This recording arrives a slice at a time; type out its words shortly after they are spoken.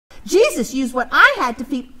Jesus used what I had to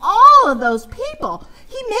feed all of those people.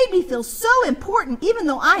 He made me feel so important even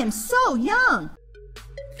though I am so young.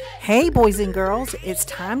 Hey boys and girls, it's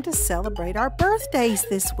time to celebrate our birthdays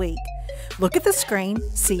this week. Look at the screen,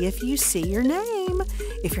 see if you see your name.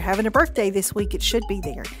 If you're having a birthday this week, it should be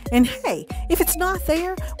there. And hey, if it's not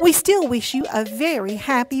there, we still wish you a very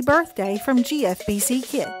happy birthday from GFBC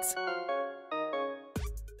Kids.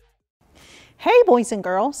 Hey boys and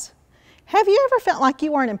girls, have you ever felt like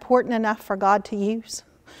you weren't important enough for God to use?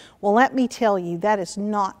 Well, let me tell you, that is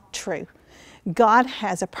not true. God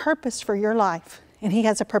has a purpose for your life. And He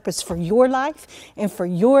has a purpose for your life, and for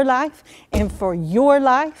your life, and for your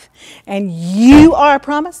life. And you are a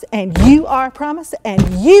promise, and you are a promise,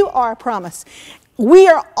 and you are a promise. We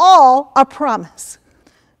are all a promise.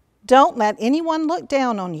 Don't let anyone look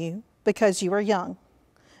down on you because you are young,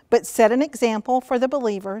 but set an example for the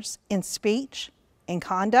believers in speech, in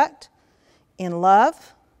conduct, in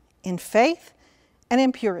love, in faith, and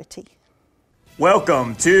in purity.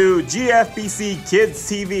 Welcome to GFBC Kids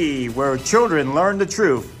TV, where children learn the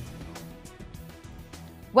truth.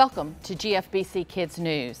 Welcome to GFBC Kids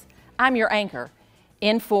News. I'm your anchor,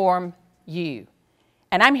 Inform You.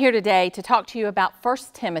 And I'm here today to talk to you about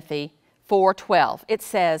 1 Timothy 4:12. It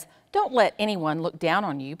says, "Don't let anyone look down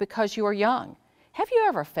on you because you are young." Have you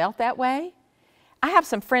ever felt that way? I have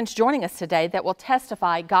some friends joining us today that will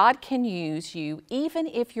testify God can use you even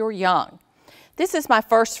if you're young. This is my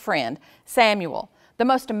first friend, Samuel. The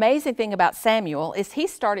most amazing thing about Samuel is he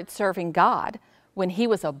started serving God when he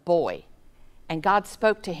was a boy, and God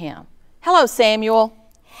spoke to him. Hello, Samuel.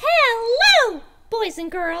 Hello, boys and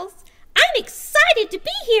girls. I'm excited to be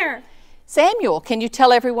here. Samuel, can you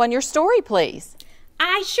tell everyone your story, please?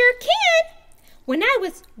 I sure can. When I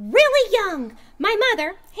was really young, my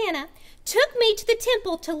mother, Hannah, took me to the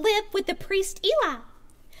temple to live with the priest Eli.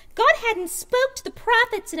 God hadn't spoke to the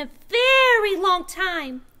prophets in a very long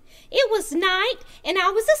time. It was night, and I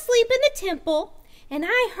was asleep in the temple, and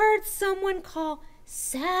I heard someone call,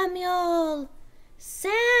 "Samuel,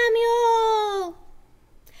 Samuel."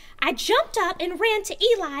 I jumped up and ran to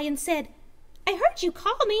Eli and said, "I heard you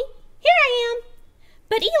call me. Here I am."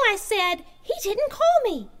 But Eli said he didn't call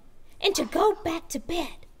me, and to go back to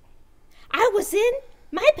bed. I was in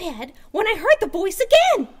my bed when I heard the voice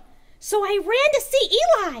again. So I ran to see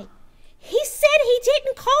Eli. He said he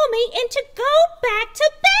didn't call me and to go back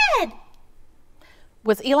to bed.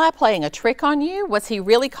 Was Eli playing a trick on you? Was he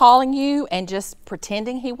really calling you and just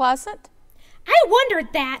pretending he wasn't? I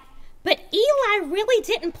wondered that, but Eli really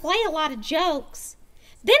didn't play a lot of jokes.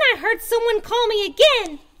 Then I heard someone call me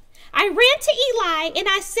again. I ran to Eli and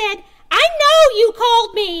I said, "I know you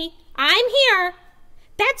called me. I'm here."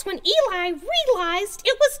 That's when Eli realized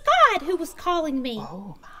it was God who was calling me.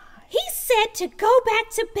 Oh my. He said to go back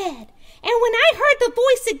to bed, and when I heard the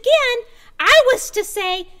voice again, I was to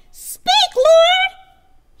say, "Speak, Lord!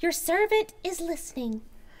 Your servant is listening."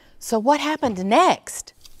 So what happened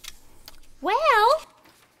next? Well,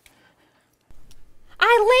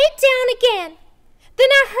 I laid down again. Then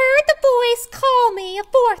I heard the voice call me a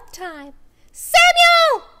fourth time.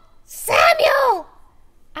 "Samuel! Samuel!"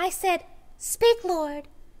 I said, "Speak, Lord.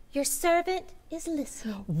 Your servant is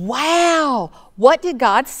listening." Wow! What did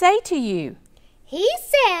God say to you? He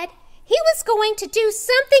said he was going to do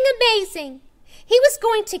something amazing. He was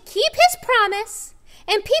going to keep his promise,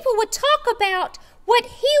 and people would talk about what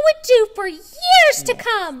he would do for years to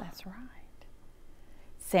come. That's right.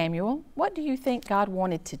 Samuel, what do you think God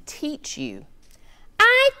wanted to teach you?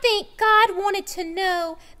 I think God wanted to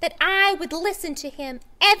know that I would listen to him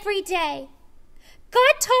every day.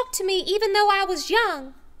 God talked to me even though I was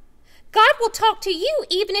young. God will talk to you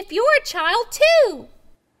even if you're a child too.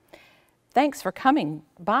 Thanks for coming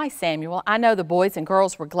by, Samuel. I know the boys and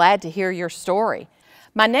girls were glad to hear your story.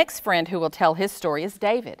 My next friend who will tell his story is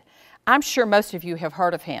David. I'm sure most of you have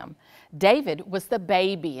heard of him. David was the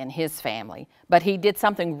baby in his family, but he did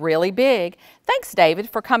something really big. Thanks, David,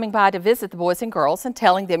 for coming by to visit the boys and girls and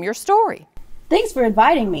telling them your story. Thanks for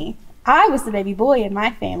inviting me. I was the baby boy in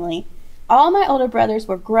my family. All my older brothers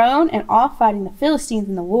were grown and off fighting the Philistines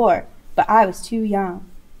in the war, but I was too young.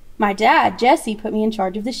 My dad, Jesse, put me in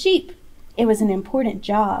charge of the sheep. It was an important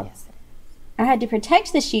job. Yes. I had to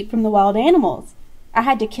protect the sheep from the wild animals. I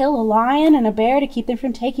had to kill a lion and a bear to keep them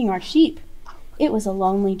from taking our sheep. It was a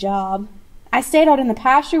lonely job. I stayed out in the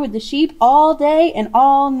pasture with the sheep all day and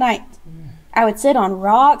all night. I would sit on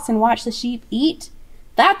rocks and watch the sheep eat.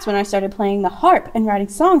 That's when I started playing the harp and writing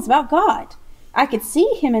songs about God. I could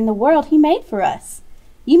see him in the world he made for us.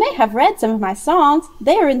 You may have read some of my songs.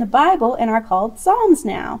 They are in the Bible and are called Psalms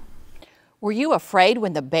now. Were you afraid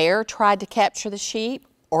when the bear tried to capture the sheep?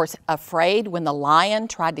 or afraid when the lion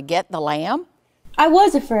tried to get the lamb? I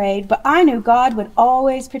was afraid, but I knew God would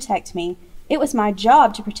always protect me. It was my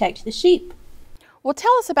job to protect the sheep. Well,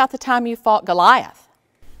 tell us about the time you fought Goliath.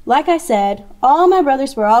 Like I said, all my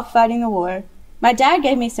brothers were off fighting the war. My dad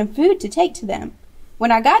gave me some food to take to them.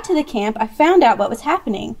 When I got to the camp, I found out what was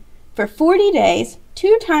happening. For 40 days,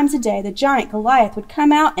 2 times a day, the giant Goliath would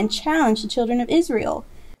come out and challenge the children of Israel.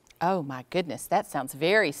 Oh my goodness, that sounds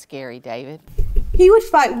very scary, David. He would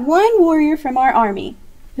fight one warrior from our army.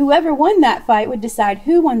 Whoever won that fight would decide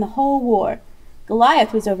who won the whole war.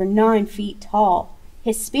 Goliath was over 9 feet tall.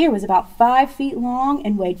 His spear was about 5 feet long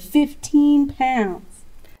and weighed 15 pounds.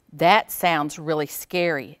 That sounds really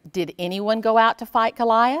scary. Did anyone go out to fight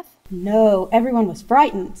Goliath? No, everyone was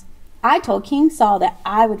frightened. I told King Saul that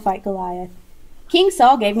I would fight Goliath. King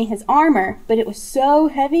Saul gave me his armor, but it was so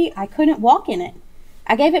heavy I couldn't walk in it.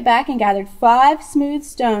 I gave it back and gathered 5 smooth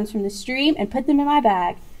stones from the stream and put them in my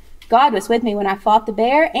bag. God was with me when I fought the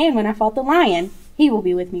bear and when I fought the lion. He will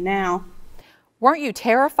be with me now. Weren't you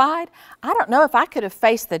terrified? I don't know if I could have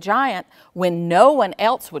faced the giant when no one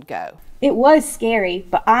else would go. It was scary,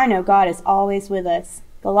 but I know God is always with us.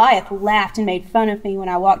 Goliath laughed and made fun of me when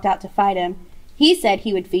I walked out to fight him. He said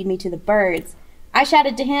he would feed me to the birds. I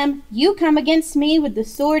shouted to him, "You come against me with the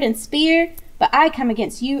sword and spear, but I come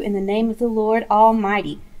against you in the name of the Lord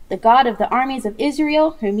Almighty, the God of the armies of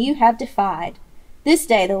Israel, whom you have defied. This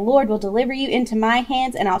day the Lord will deliver you into my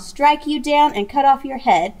hands, and I'll strike you down and cut off your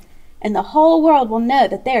head, and the whole world will know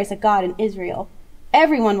that there is a God in Israel.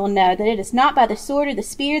 Everyone will know that it is not by the sword or the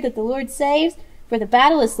spear that the Lord saves, for the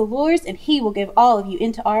battle is the Lord's, and he will give all of you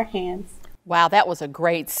into our hands." Wow, that was a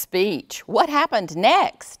great speech. What happened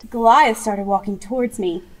next? Goliath started walking towards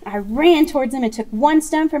me. I ran towards him and took 1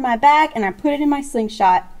 stone from my bag and I put it in my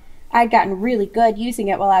slingshot. I had gotten really good using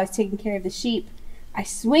it while I was taking care of the sheep. I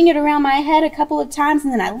swing it around my head a couple of times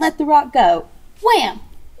and then I let the rock go. Wham!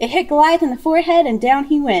 It hit Goliath in the forehead and down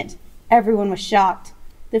he went. Everyone was shocked.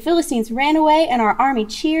 The Philistines ran away and our army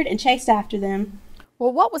cheered and chased after them.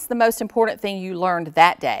 Well, what was the most important thing you learned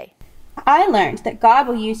that day? I learned that God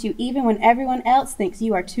will use you even when everyone else thinks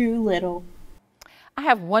you are too little. I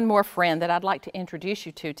have one more friend that I'd like to introduce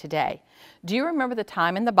you to today. Do you remember the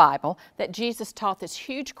time in the Bible that Jesus taught this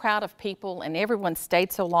huge crowd of people and everyone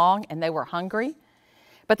stayed so long and they were hungry?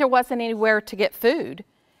 But there wasn't anywhere to get food.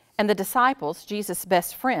 And the disciples, Jesus'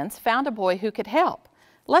 best friends, found a boy who could help.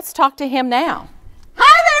 Let's talk to him now.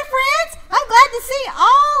 Hi there, friends. I'm glad to see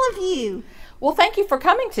all of you. Well, thank you for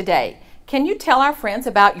coming today. Can you tell our friends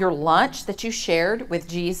about your lunch that you shared with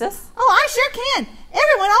Jesus? Oh, I sure can.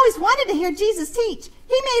 Everyone always wanted to hear Jesus teach.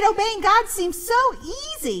 He made obeying God seem so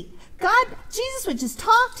easy. Jesus would just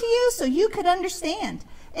talk to you so you could understand.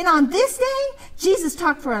 And on this day, Jesus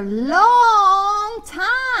talked for a long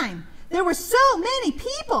time. There were so many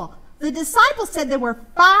people. The disciples said there were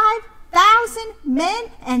 5,000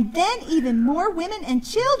 men and then even more women and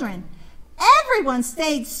children. Everyone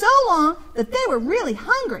stayed so long that they were really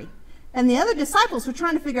hungry. And the other disciples were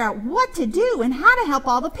trying to figure out what to do and how to help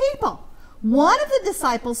all the people. One of the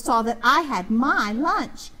disciples saw that I had my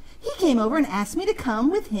lunch. He came over and asked me to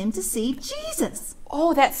come with him to see Jesus.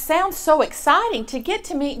 Oh, that sounds so exciting to get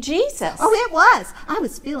to meet Jesus. Oh, it was. I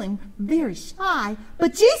was feeling very shy,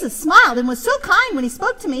 but Jesus smiled and was so kind when he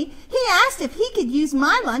spoke to me. He asked if he could use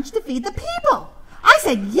my lunch to feed the people. I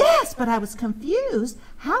said yes, but I was confused.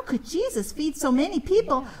 How could Jesus feed so many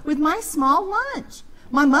people with my small lunch?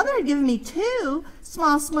 My mother had given me 2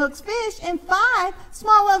 small smoked fish and 5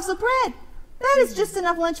 small loaves of bread. That is just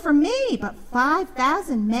enough lunch for me, but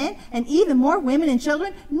 5,000 men and even more women and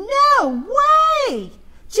children? No way!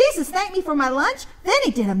 Jesus thanked me for my lunch. Then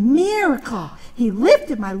he did a miracle. He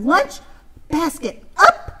lifted my lunch basket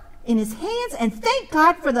up in his hands and thanked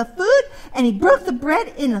God for the food, and he broke the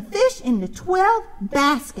bread and the fish into 12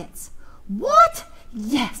 baskets. What?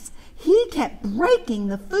 Yes. He kept breaking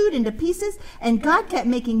the food into pieces, and God kept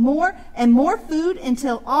making more and more food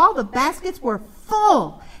until all the baskets were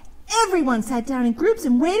full. Everyone sat down in groups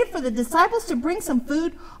and waited for the disciples to bring some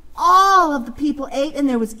food. All of the people ate, and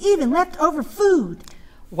there was even leftover food.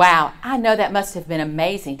 Wow, I know that must have been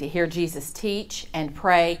amazing to hear Jesus teach and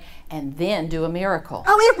pray and then do a miracle.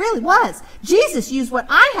 Oh, it really was. Jesus used what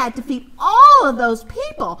I had to feed all of those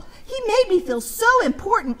people. He made me feel so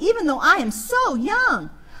important even though I am so young.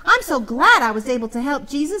 I'm so glad I was able to help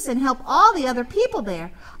Jesus and help all the other people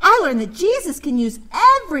there. I learned that Jesus can use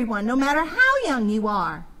everyone, no matter how young you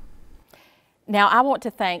are. Now, I want to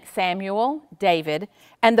thank Samuel, David,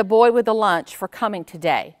 and the boy with the lunch for coming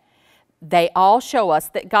today. They all show us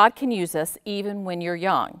that God can use us even when you're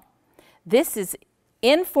young. This is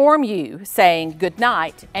Inform You saying good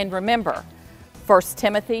night, and remember, 1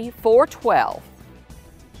 Timothy 4:12.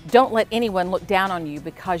 Don't let anyone look down on you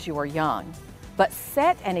because you are young, but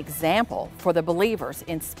set an example for the believers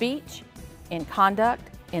in speech, in conduct,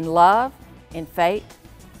 in love, in faith,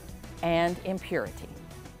 and in purity.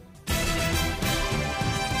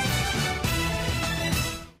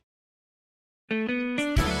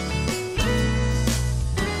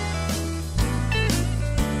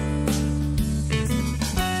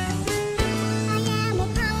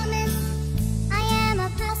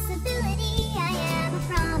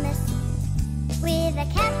 With a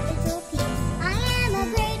capital P, I am a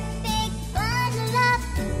great big bundle of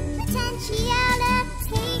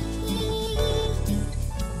potentiality,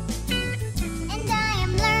 and I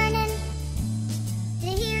am learning to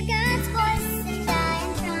hear God's voice, and I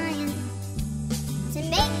am trying to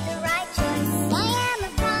make the right choice. I am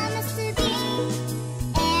a promise to be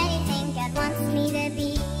anything God wants me to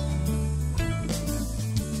be.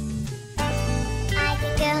 I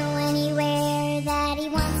can go anywhere that He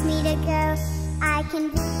wants me to go. I can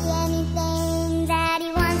be anything that He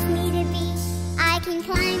wants me to be. I can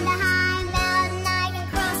climb the high